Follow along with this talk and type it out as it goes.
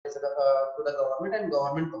to the government and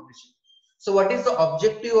government publishing. So what is the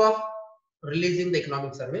objective of releasing the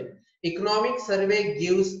economic survey? Economic survey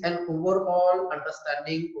gives an overall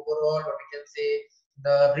understanding, overall what we can say,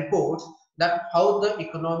 the reports that how the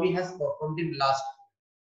economy has performed in last year.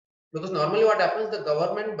 Because normally what happens, the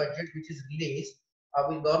government budget which is released,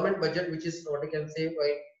 with government budget which is what we can say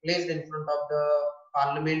placed in front of the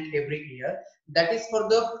parliament every year, that is for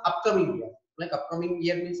the upcoming year. Like upcoming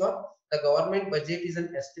year means what? The government budget is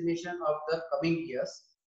an estimation of the coming years.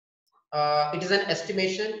 It is an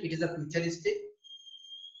estimation, it is a futuristic.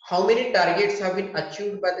 How many targets have been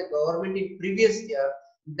achieved by the government in previous year,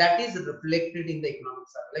 that is reflected in the economic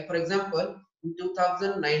survey. Like for example, in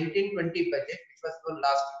 2019-20 budget which was for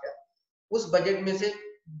last year, उस budget में से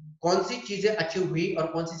कौन सी चीजें achieve हुई और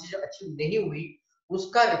कौन सी चीजें achieve नहीं हुई,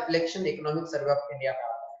 उसका reflection economic survey of India में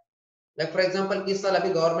आता है. Like for example, इस साल अभी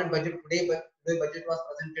government budget today budget was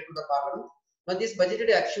presented to the parliament. Now this budget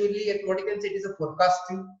is actually what you can say, it is a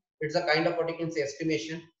forecasting, it's a kind of what you can say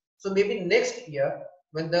estimation. So maybe next year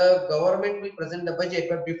when the government will present the budget,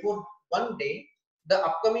 but before one day, the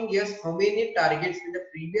upcoming years how many targets in the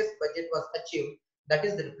previous budget was achieved, that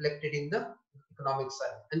is reflected in the economic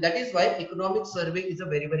survey. And that is why economic survey is a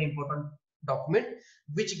very important document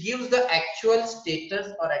which gives the actual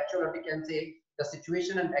status or actual what you can say the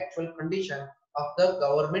situation and actual condition of the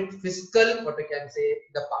government fiscal what we can say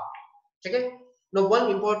the part. Okay. Now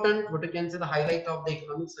one important what you can say the highlight of the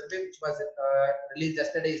economic survey which was released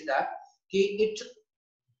yesterday is that it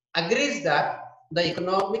agrees that the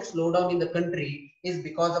economic slowdown in the country is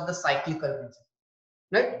because of the cyclical reason.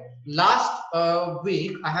 Right? Last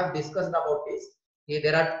week I have discussed about this. Okay,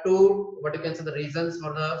 there are two what you can say the reasons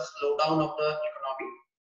for the slowdown of the economy.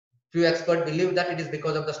 Few experts believe that it is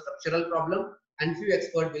because of the structural problem, and few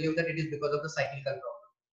experts believe that it is because of the cyclical problem.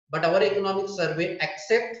 But our economic survey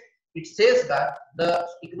accepts, it says that the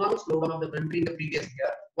economic slowdown of the country in the previous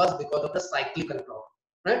year was because of the cyclical problem.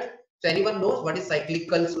 Right? So anyone knows what is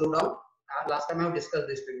cyclical slowdown? Last time I have discussed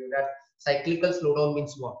this to you that cyclical slowdown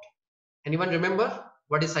means what? Anyone remember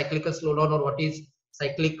what is cyclical slowdown or what is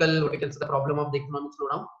cyclical, what you can say the problem of the economic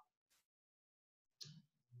slowdown?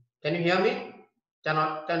 Can you hear me?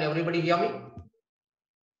 Can everybody hear me?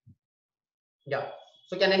 Yeah.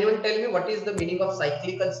 So can anyone tell me what is the meaning of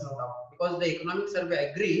cyclical slowdown? Because the economic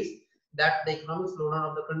survey agrees that the economic slowdown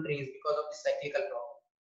of the country is because of the cyclical problem.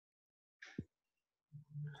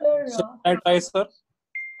 So I try, sir.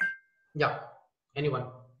 Yeah. Anyone?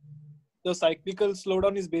 The cyclical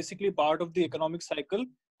slowdown is basically part of the economic cycle,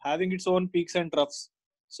 having its own peaks and troughs.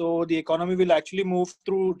 So the economy will actually move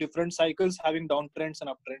through different cycles, having downtrends and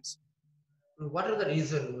uptrends. What are the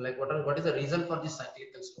reason? Like what is the reason for this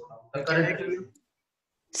cyclical slowdown? The current reason.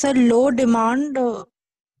 So low demand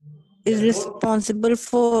is responsible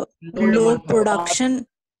for low production.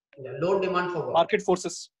 Yeah, low demand for what? Market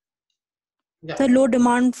forces. Yeah. So low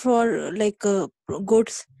demand for like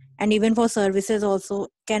goods and even for services also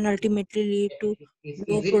can ultimately lead to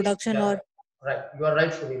low production or. Right, you are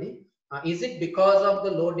right, Suvini. Is it because of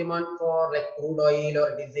the low demand for like crude oil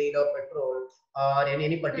or diesel or petrol or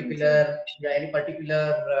any particular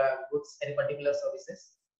goods, any particular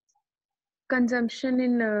services? Consumption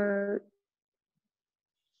in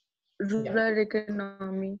rural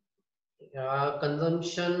economy.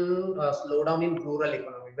 Consumption slowdown in rural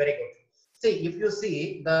economy. Very good. See, if you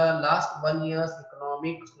see the last 1 year's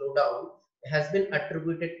economic slowdown has been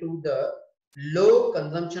attributed to the low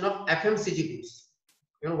consumption of FMCG goods.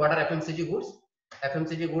 You know what are FMCG goods?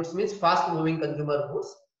 FMCG goods means fast moving consumer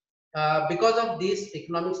goods. Because of this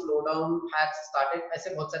economic slowdown has started, I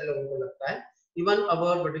say बहुत सारे लोगों को लगता है, even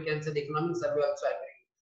our what we can say the economic survey also agree.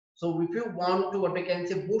 So if you want to what we can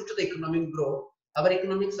say boost the economic growth, our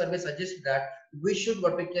economic survey suggests that we should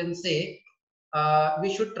what we can say we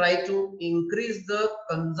should try to increase the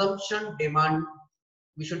consumption demand.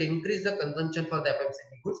 We should increase the consumption for the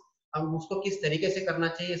FMCG goods. हम उसको किस तरीके से करना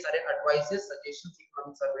चाहिए, सारे advices suggestions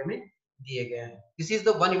economic survey में दिए गए हैं. This is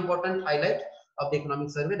the one important highlight of the economic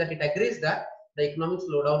survey, that it agrees that the economic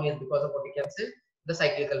slowdown is because of what we can say the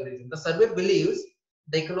cyclical reason. The survey believes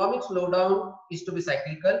the economic slowdown is to be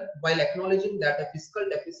cyclical while acknowledging that the fiscal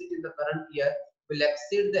deficit in the current year will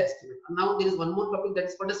exceed the estimate. And now there is one more topic, that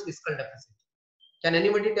is what is fiscal deficit. Can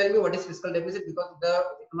anybody tell me what is fiscal deficit? Because the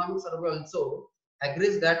economic survey also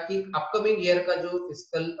agrees that कि upcoming year का जो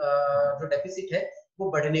fiscal जो deficit है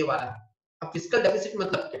वो बढ़ने वाला है. अब fiscal deficit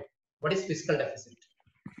मतलब क्या? What is fiscal deficit?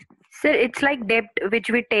 Sir, it's like debt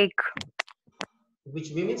which we take.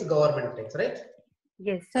 Which means government takes, right?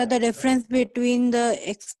 Yes. So the difference between the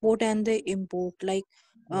export and the import, like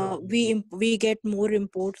we get more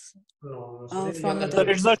imports No, so from you're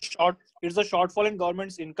other. Sir, confused. it's a shortfall in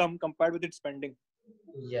government's income compared with its spending.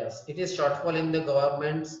 Yes, it is shortfall in the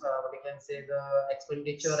government's, we can say the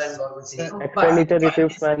expenditure and government's Sir, income. expenditure But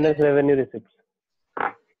receipts minus revenue receipts.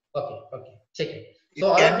 okay, check it. it So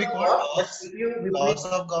all can of be you called got, but loss, if you loss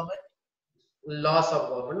of government. loss of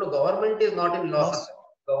government, no, government is not in loss of Loss.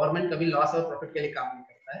 government. कभी loss और profit के लिए काम नहीं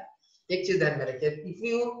करता है. एक चीज ध्यान में रखिए. If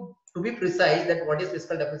you to be precise that what is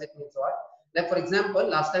fiscal deficit means what? Like for example,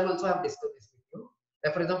 last time also I have discussed this with you.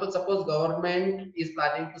 Like for example, suppose government is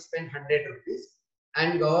planning to spend 100 rupees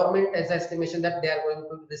and government has estimation that they are going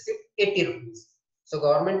to receive 80 rupees. So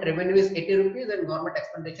government revenue is 80 rupees and government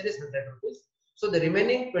expenditure is 100 rupees. So the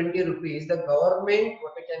remaining 20 rupees, the government,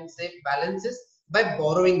 what we can say, balances by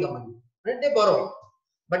borrowing the money. Right? They borrow.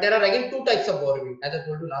 But there are again two types of borrowing, as I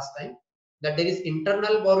told you last time, that there is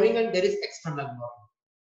internal borrowing and there is external borrowing.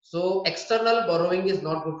 So external borrowing is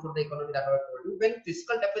not good for the economy, that I told you. When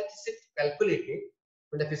fiscal deficit is calculated,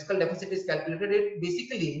 when the fiscal deficit is calculated, it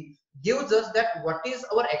basically gives us that what is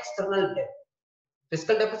our external debt.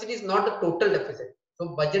 Fiscal deficit is not the total deficit.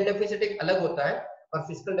 So budget deficit एक अलग होता है और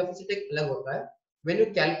fiscal deficit एक अलग होता है. When you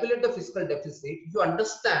calculate the fiscal deficit, you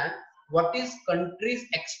understand what is country's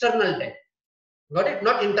external debt. Got it?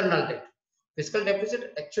 Not internal debt. Fiscal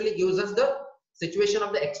deficit actually gives us the situation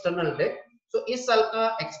of the external debt. So इस साल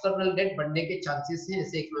का external debt बढ़ने के chances हैं,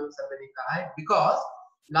 ऐसे economic survey ने कहा है, because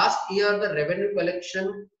last year the revenue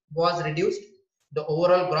collection was reduced, the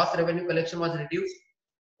overall gross revenue collection was reduced.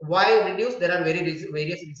 Why reduced? There are various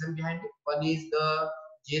reasons behind it. One is the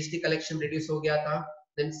GST collection reduce हो गया था.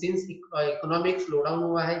 Then since economic slowdown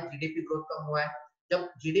हुआ है, GDP growth कम हुआ है. जब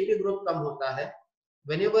GDP growth कम होता है,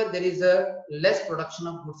 whenever there is a less production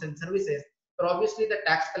of goods and services, so obviously the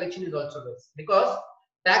tax collection is also less, because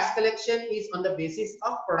tax collection is on the basis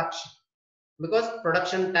of production. Because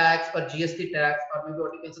production tax or GST tax or maybe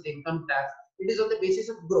what you can say the income tax, it is on the basis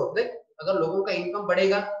of growth. Like अगर लोगों का income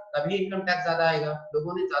बढ़ेगा तभी income tax ज्यादा आएगा,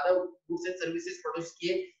 लोगों ने ज्यादा गुड्स एंड सर्विसेज प्रोड्यूस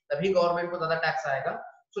किए तभी गवर्नमेंट को ज्यादा टैक्स आएगा.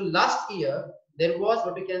 So last year there was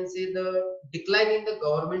what you can say the decline in the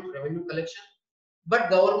government revenue collection,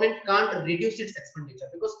 but government can't reduce its expenditure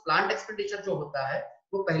because plant expenditure जो होता है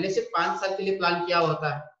वो पहले से 5 साल के लिए प्लान किया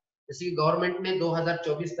होता है. जैसे कि गवर्नमेंट ने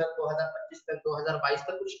 2024 तक, 2025 तक, 2022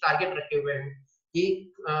 तक कुछ टारगेट रखे हुए हैं कि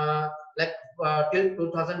like till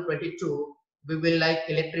 2022 we will like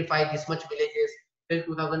electrify this much villages, till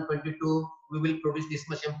 2022 we will produce this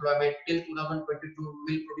much employment, till 2022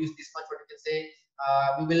 we will produce this much, what you can say,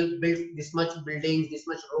 we will build this much buildings, this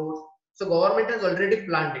much roads. So government has already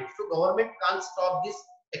planned it. So government can't stop this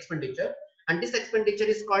expenditure, and this expenditure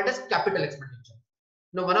is called as capital expenditure.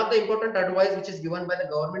 Now, one of the important advice which is given by the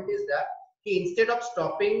government is that instead of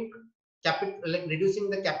stopping capital, like reducing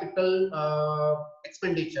the capital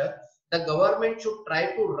expenditure, the government should try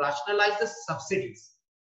to rationalize the subsidies.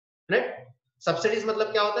 Right? Subsidies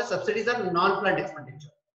मतलब क्या होता है? Subsidies are non-planned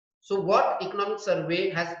expenditure. So what economic survey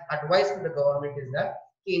has advised to the government is that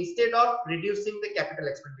instead of reducing the capital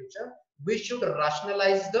expenditure, we should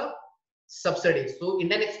rationalize the subsidies. So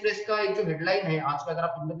Indian Express का एक जो headline है आज का, अगर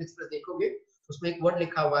आप Indian Express देखोगे उसमें एक वर्ड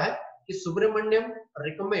लिखा हुआ है कि Subramaniam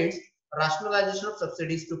recommends rationalization of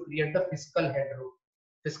subsidies to create the fiscal headroom.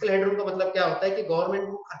 Fiscal headroom का मतलब क्या होता है कि गवर्नमेंट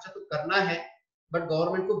को खर्चा तो करना है, बट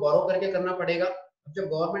गवर्नमेंट को बोरो करके करना पड़ेगा. जब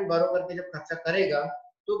गवर्नमेंट बोरो करके जब खर्चा करेगा,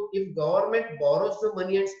 तो if government borrows the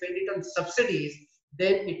money and spend it on subsidies,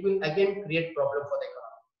 then it will again create problem for the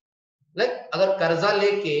economy. Like अगर कर्जा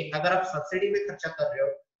लेके अगर आप सब्सिडी में खर्चा कर रहे हो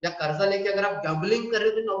या कर्जा लेके अगर आप गैम्बलिंग कर रहे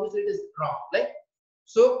हो, then obviously it is wrong. Like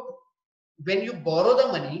so when you borrow the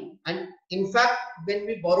money, and in fact when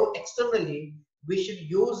we borrow externally, we should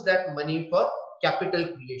use that money for capital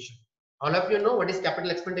creation. All of you know what is capital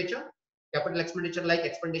expenditure? Capital expenditure like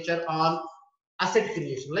expenditure on asset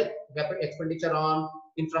creation, like expenditure on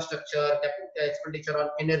infrastructure, expenditure on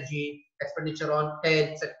energy, expenditure on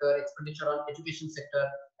health sector, expenditure on education sector,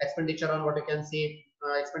 expenditure on what you can say,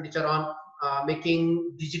 expenditure on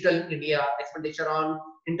making digital India, expenditure on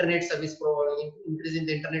internet service providing, increasing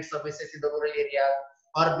the internet services in the rural areas,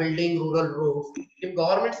 or building rural roads. If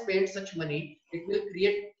government spends such money, it will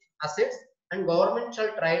create assets, and government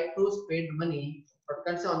shall try to spend money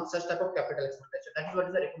on such type of capital expenditure. That is what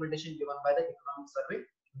is the recommendation given by the economic survey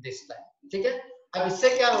this time. Okay? अब इससे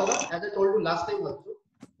क्या होगा? As I told you last time also,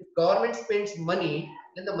 if government spends money,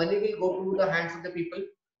 then the money will go to the hands of the people.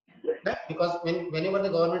 Right? Because whenever the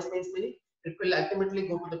government spends money, it will ultimately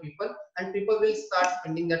go to the people, and people will start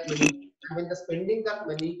spending that money. And when the spending that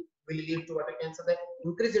money will lead to what I can say the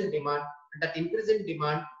increase in demand, and that increase in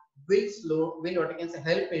demand will what I can say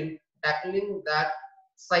help in tackling that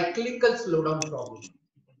cyclical slowdown problem.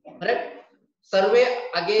 Correct? Survey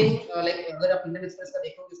again like अगर आप Indian express का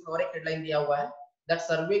देखोगे इसमें और एक headline दिया हुआ है that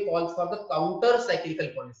survey calls for the counter cyclical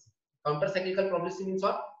policy. Counter cyclical policy means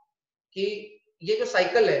what कि ये जो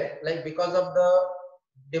साइकिल है like because of the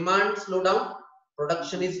demand slow down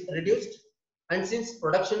production is reduced and since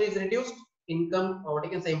production is reduced income or what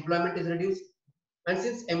you can say employment is reduced and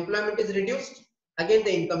since employment is reduced again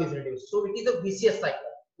the income is reduced. So it is a vicious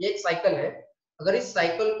cycle. ये एक cycle है. अगर इस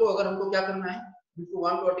cycle को अगर हमको क्या करना है if you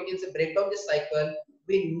want to what you can say break down this cycle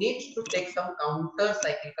we need to take some counter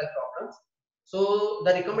cyclical problems. So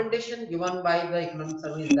the recommendation given by the economic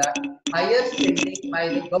survey is that higher spending by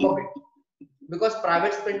the government because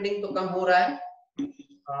private spending तो कम हो रहा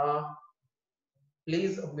है.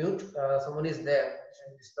 Please mute. Someone is there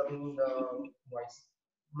disturbing the voice.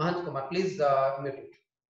 Mahant Kumar, please mute it.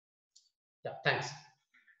 Yeah, thanks.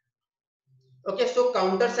 Okay, so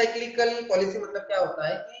counter cyclical policy मतलब क्या होता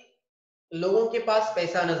है कि लोगों के पास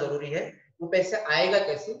पैसा आना जरूरी है. वो पैसा आएगा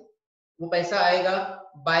कैसे? वो पैसा आएगा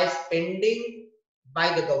by spending by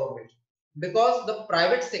the government because the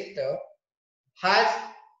private sector has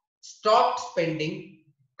stopped spending,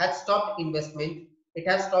 has stopped investment. It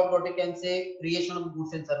has stopped what you can say creation of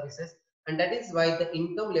goods and services, and that is why the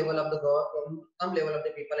income level of the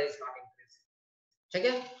people is not increasing.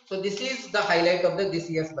 Okay, so this is the highlight of the this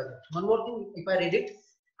year's budget. One more thing, if I read it,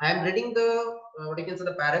 I am reading the what you can say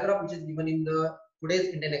the paragraph which is given in the today's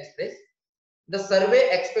Indian Express. The survey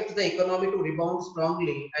expects the economy to rebound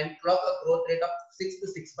strongly and clock a growth rate of 6 to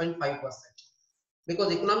 6.5%.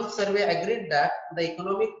 Because economic survey agreed that the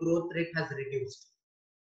economic growth rate has reduced.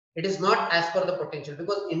 It is not as per the potential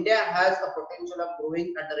because India has a potential of growing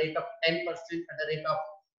at the rate of 10%, at the rate of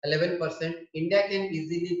 11%. India can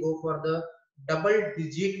easily go for the double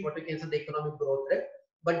digit what you can say the economic growth rate,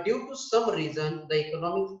 but due to some reason the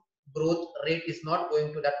economic growth rate is not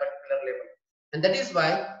going to that particular level, and that is why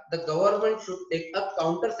the government should take a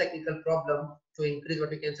counter cyclical problem to increase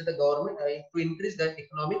what you can say the government to increase the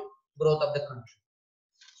economic growth of the country.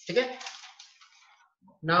 Okay,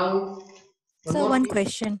 now So one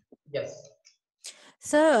question. Yes.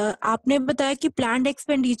 Sir, आपने बताया कि planned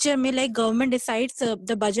expenditure में like government decides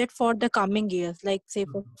the budget for the coming years, like say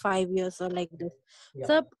for 5 years or like this. Yeah.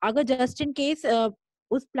 Sir, अगर just in case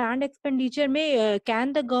उस planned expenditure में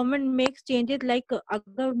can the government make changes like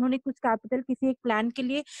अगर उन्होंने कुछ capital किसी एक plan के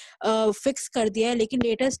लिए fix कर दिया है लेकिन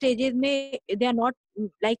later stages में they are not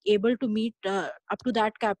like able to meet up to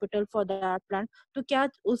that capital for that plan, तो क्या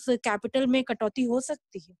उस capital में कटौती हो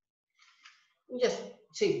सकती है? Yes,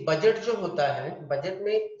 see, budget जो होता है, budget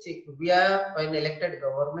में see, we are an elected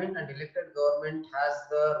government and elected government has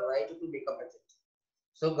the right to make a budget.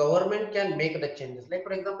 So government can make the changes. Like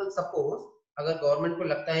for example, suppose अगर government को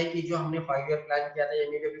लगता है कि जो हमने 5-year plan किया था,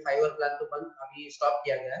 यानी कि 5-year plan तो बंद अभी stop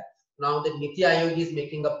किया गया है. Now the Niti Aayog is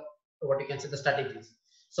making up what you can say the strategies.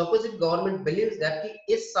 Suppose if government believes that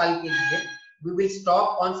कि इस साल के लिए we will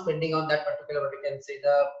stop on spending on that particular what you can say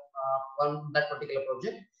the on that particular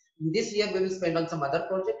project. This year we will spend on some other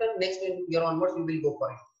project and next year onwards we will go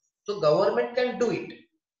for it. So government can do it,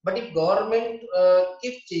 but if government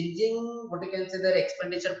keep changing what you can say their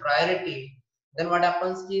expenditure priority, then what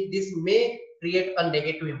happens is this may create a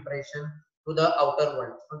negative impression to the outer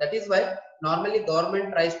world. So that is why normally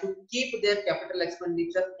government tries to keep their capital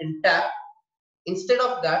expenditure intact. Instead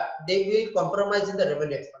of that, they will compromise in the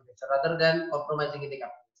revenue expenditure rather than compromising in the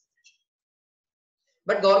capital expenditure.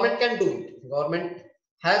 But government can do it. Government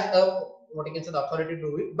has a what you can say the authority to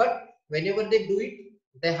do it, but whenever they do it,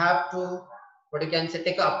 they have to what you can say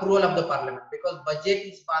take approval of the parliament because budget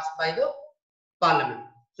is passed by the parliament.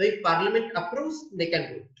 So if parliament approves, they can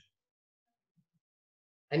do it.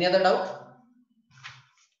 Any other doubt?